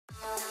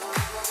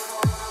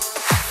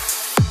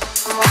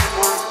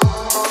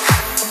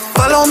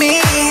Follow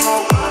me.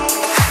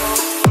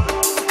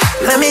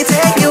 Let me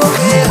take you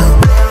here.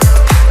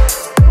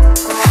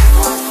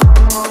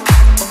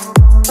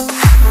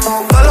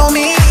 Follow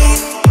me.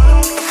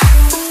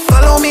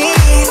 Follow me.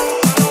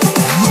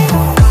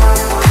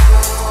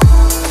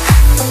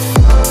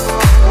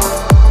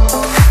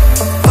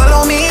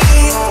 Follow me.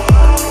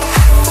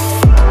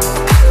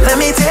 Let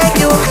me take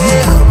you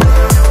here.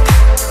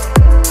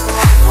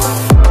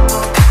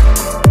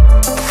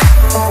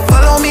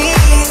 Follow me.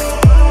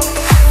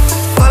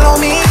 Follow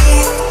me.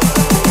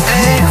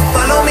 Hey,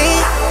 follow me.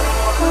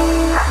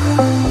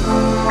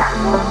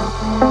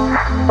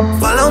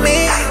 Follow me.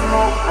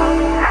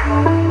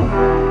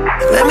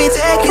 Let me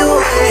take you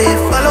away.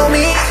 Follow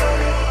me.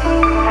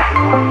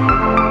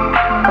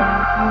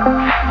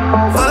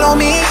 Follow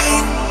me.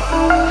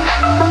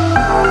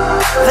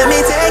 Let me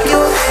take you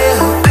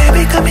away.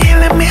 Baby, come here,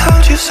 let me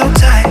hold you so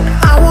tight.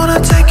 I wanna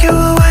take you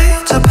away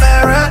to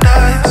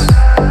paradise.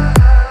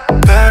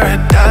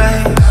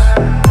 Paradise.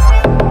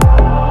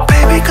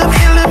 Baby, come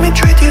here, let me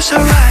treat you so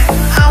right.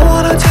 I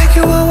wanna take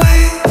you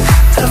away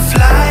to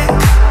fly.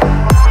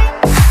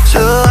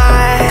 So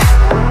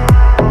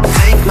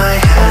take my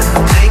hand,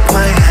 take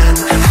my hand.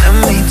 Let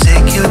me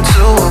take you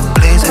to a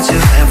place that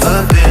you've never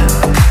been.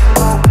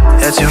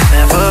 That you've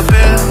never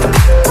been.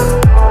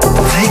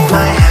 Take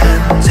my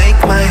hand, take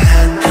my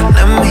hand.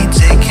 Let me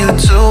take you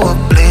to a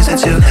place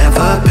that you've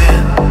never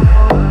been.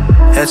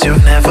 That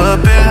you've never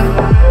been.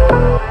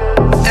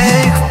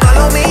 Hey,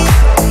 follow me.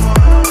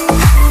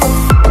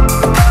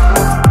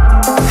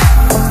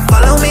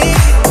 Follow me.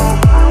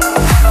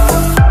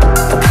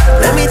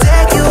 Let me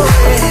take you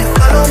away.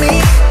 Follow me.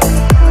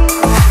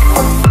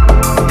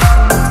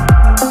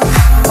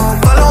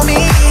 Follow me.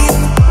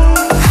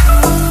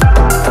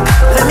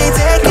 Let me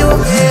take you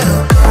away.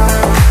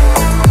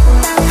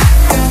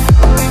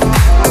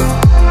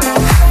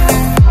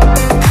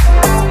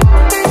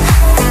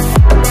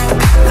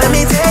 Let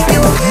me take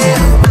you away.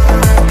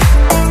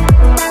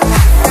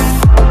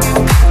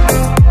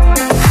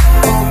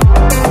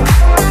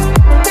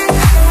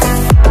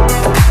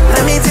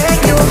 Let me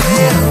take you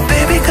away.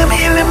 Baby, come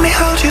here, let me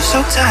hold you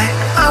so tight.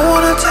 I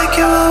wanna take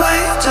you away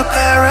to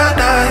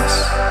paradise.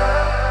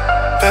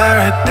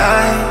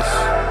 Paradise.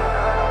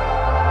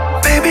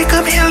 Baby,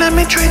 come here, let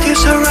me treat you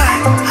so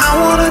right. I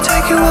wanna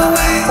take you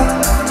away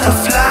to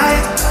fly.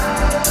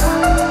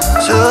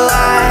 So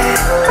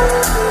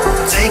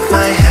take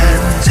my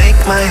hand, take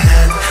my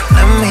hand.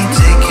 Let me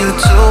take you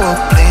to a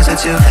place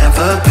that you've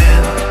never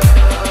been.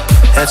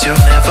 That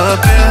you've never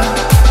been.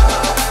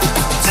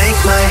 Take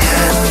my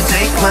hand,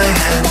 take my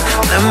hand.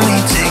 Let me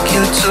take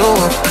you to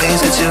a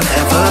place that you've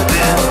never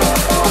been.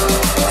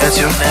 That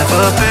you've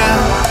never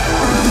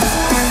been.